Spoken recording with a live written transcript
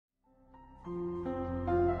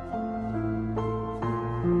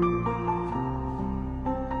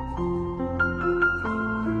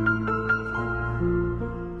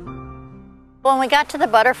When we got to the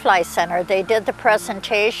Butterfly Center, they did the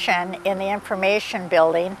presentation in the information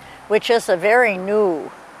building, which is a very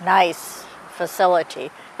new, nice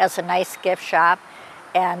facility. Has a nice gift shop,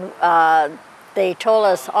 and they told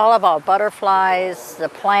us all about butterflies, the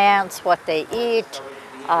plants, what they eat.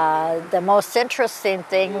 The most interesting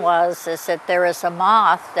thing is that there is a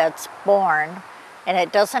moth that's born, and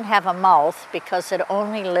it doesn't have a mouth because it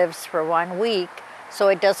only lives for 1 week, so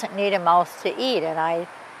it doesn't need a mouth to eat. And I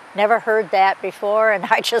never heard that before, and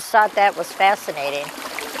I just thought that was fascinating.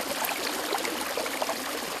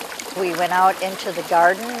 We went out into the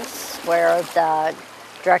gardens where the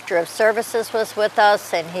Director of Services was with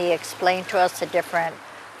us, and he explained to us the different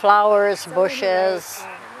flowers, bushes,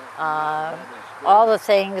 all the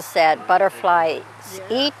things that butterflies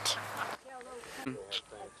eat.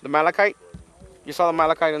 The malachite, you saw the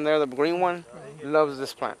malachite in there, the green one, loves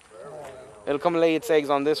this plant. It'll come lay its eggs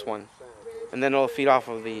on this one, and then it'll feed off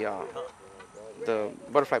of the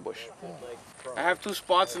butterfly bush. I have 2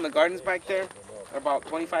 spots in the gardens back there, about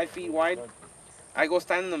 25 feet wide. I go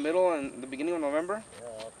stand in the middle in the beginning of November,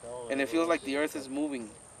 and it feels like the earth is moving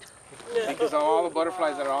because of all the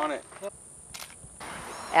butterflies that are on it.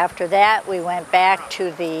 After that, we went back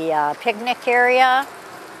to the picnic area,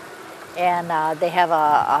 and they have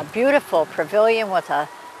a beautiful pavilion with a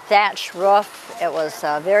thatched roof. It was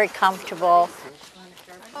very comfortable.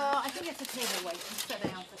 I think it's a table weight.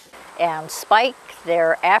 And Spike,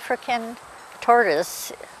 their African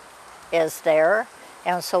tortoise, is there,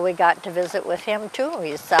 and so we got to visit with him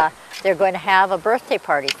too. They're going to have a birthday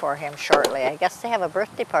party for him shortly. I guess they have a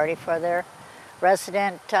birthday party for their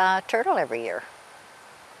resident turtle every year.